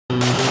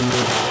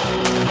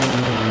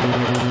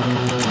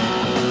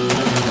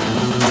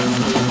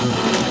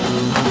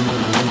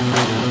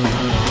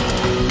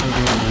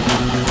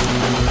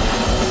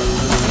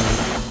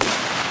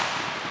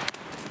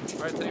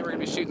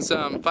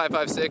some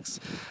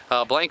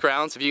 5.56 blank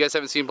rounds. If you guys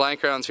haven't seen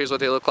blank rounds, here's what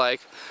they look like.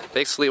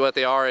 Basically what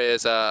they are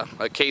is a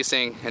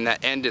casing, and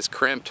that end is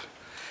crimped,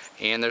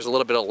 and there's a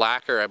little bit of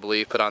lacquer, I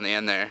believe, put on the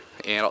end there,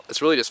 and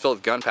it's really just filled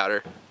with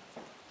gunpowder. I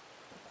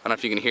don't know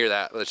if you can hear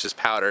that, but it's just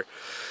powder.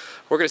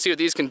 We're going to see what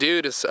these can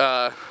do to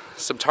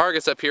some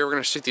targets up here. We're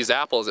going to shoot these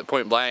apples at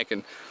point blank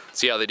and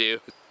see how they do.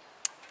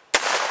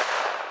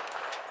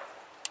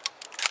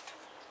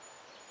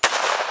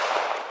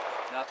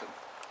 Nothing.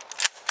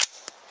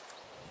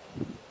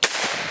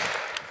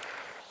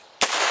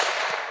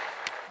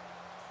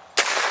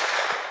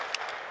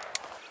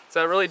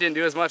 So it really didn't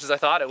do as much as I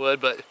thought it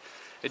would, but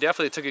it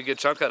definitely took a good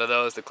chunk out of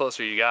those the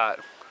closer you got.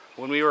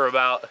 When we were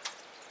about,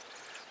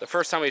 the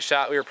first time we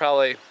shot, we were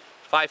probably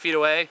 5 feet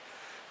away.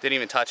 Didn't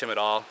even touch them at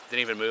all,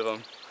 didn't even move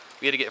them.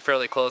 We had to get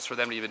fairly close for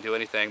them to even do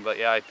anything, but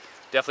yeah, I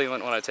definitely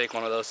wouldn't want to take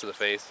one of those to the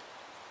face.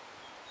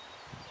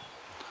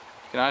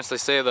 You can honestly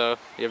say though,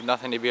 you have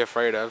nothing to be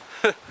afraid of.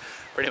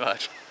 Pretty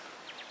much.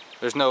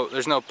 There's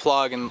no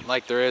plug and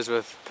like there is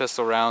with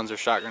pistol rounds or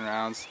shotgun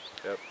rounds.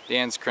 Yep. The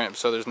end's crimped,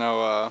 so there's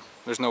no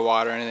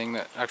water or anything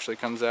that actually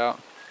comes out.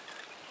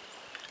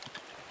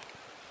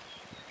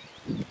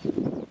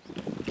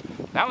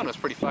 That one was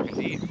pretty fucking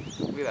deep.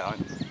 Look at that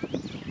one.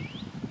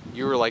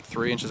 You were like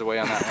 3 inches away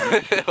on that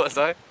one. Was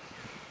I?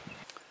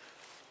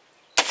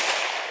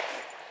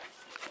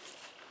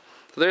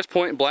 So there's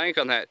point blank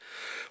on that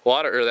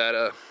water, or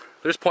that,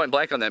 there's point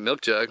blank on that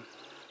milk jug.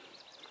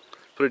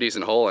 Put a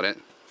decent hole in it.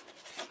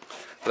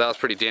 But that was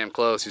pretty damn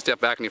close. You step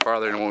back any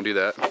farther and it won't do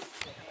that.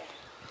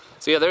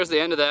 So yeah, there's the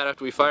end of that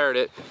after we fired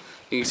it.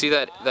 You can see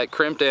that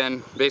crimped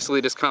end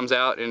basically just comes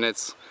out and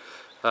it's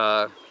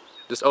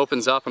just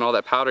opens up and all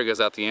that powder goes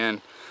out the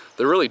end.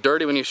 They're really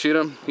dirty when you shoot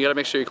them. You gotta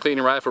make sure you clean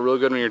your rifle real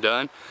good when you're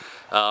done.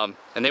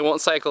 And they won't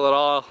cycle at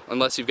all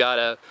unless you've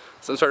got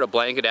some sort of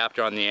blank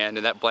adapter on the end,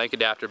 and that blank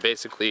adapter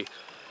basically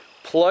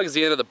plugs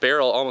the end of the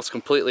barrel almost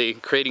completely,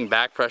 creating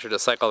back pressure to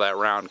cycle that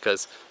round,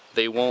 because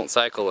they won't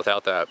cycle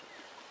without that.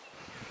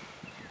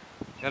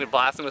 You gonna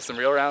blast them with some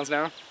real rounds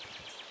now?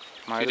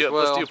 Might as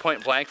well. Let's do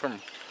point blank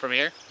from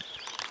here.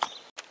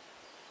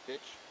 Pitch.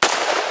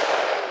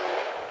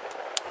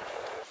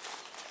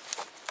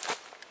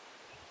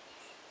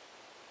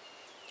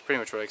 It's pretty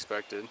much what I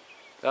expected.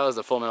 That was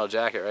the Full Metal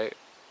Jacket, right?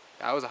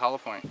 That was a hollow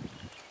point.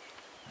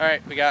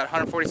 Alright, we got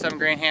 147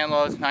 grain hand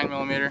loads,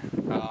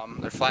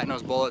 9mm. They're flat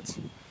nose bullets.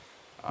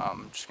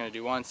 Just gonna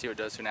do one, see what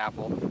it does to an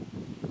apple.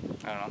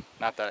 I don't know,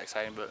 not that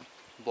exciting, but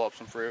blow up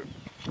some fruit.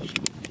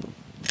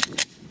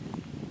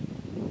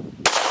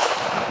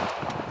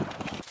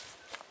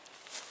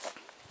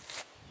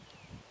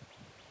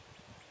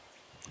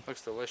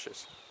 Looks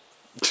delicious.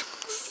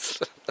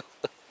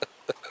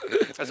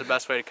 That's the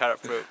best way to cut up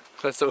fruit.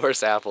 That's the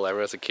worst apple ever.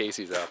 That's a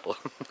Casey's apple.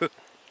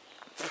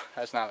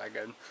 That's not that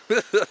good.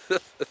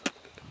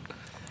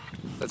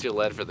 That's your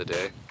lead for the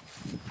day.